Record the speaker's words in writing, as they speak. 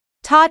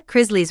Todd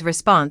Chrisley's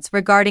response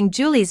regarding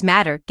Julie's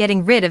matter.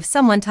 Getting rid of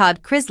someone.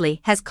 Todd Chrisley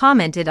has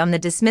commented on the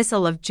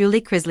dismissal of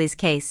Julie Chrisley's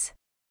case.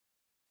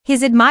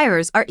 His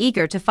admirers are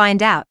eager to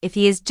find out if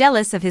he is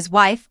jealous of his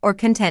wife or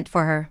content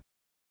for her.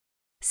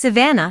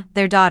 Savannah,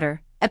 their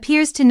daughter,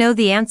 appears to know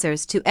the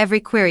answers to every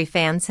query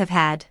fans have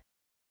had.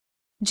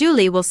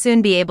 Julie will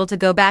soon be able to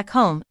go back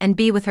home and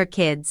be with her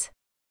kids.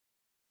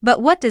 But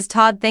what does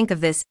Todd think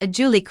of this?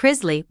 Julie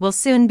Chrisley will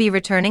soon be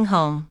returning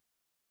home.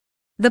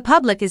 The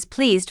public is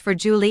pleased for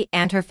Julie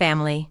and her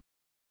family.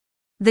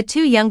 The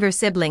two younger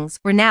siblings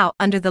were now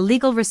under the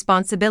legal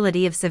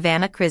responsibility of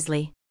Savannah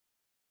Chrisley.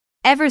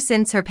 Ever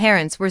since her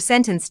parents were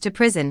sentenced to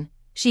prison,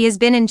 she has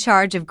been in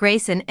charge of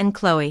Grayson and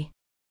Chloe.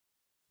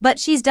 But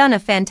she's done a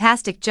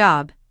fantastic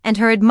job, and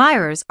her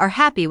admirers are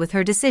happy with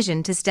her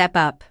decision to step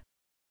up.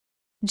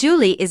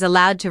 Julie is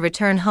allowed to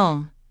return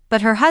home,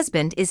 but her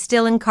husband is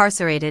still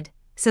incarcerated,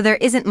 so there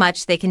isn't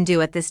much they can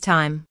do at this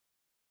time.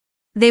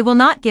 They will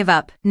not give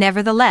up,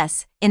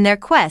 nevertheless, in their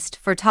quest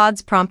for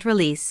Todd's prompt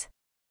release.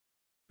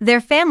 Their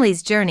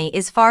family's journey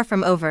is far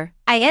from over.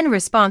 In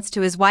response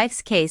to his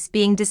wife's case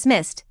being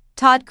dismissed,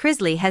 Todd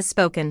Chrisley has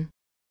spoken.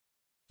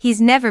 He's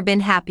never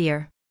been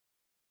happier.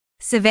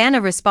 Savannah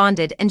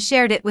responded and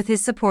shared it with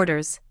his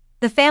supporters.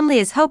 The family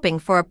is hoping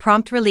for a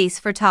prompt release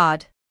for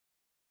Todd.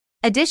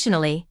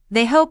 Additionally,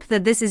 they hope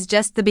that this is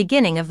just the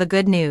beginning of the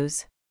good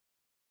news.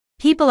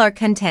 People are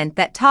content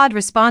that Todd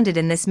responded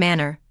in this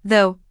manner,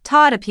 though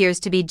Todd appears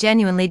to be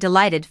genuinely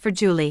delighted for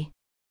Julie.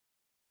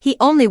 He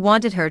only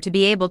wanted her to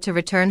be able to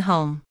return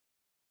home.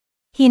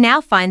 He now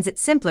finds it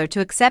simpler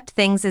to accept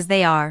things as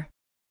they are.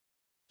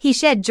 He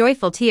shed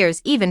joyful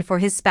tears even for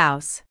his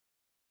spouse.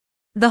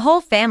 The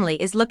whole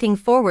family is looking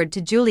forward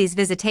to Julie's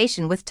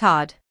visitation with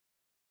Todd.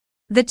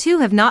 The two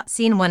have not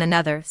seen one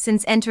another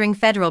since entering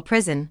federal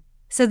prison,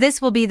 so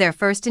this will be their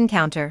first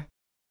encounter.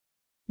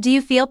 Do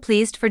you feel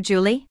pleased for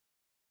Julie?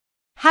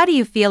 How do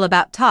you feel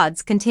about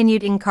Todd's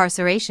continued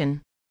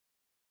incarceration?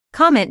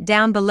 Comment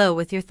down below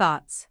with your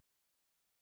thoughts.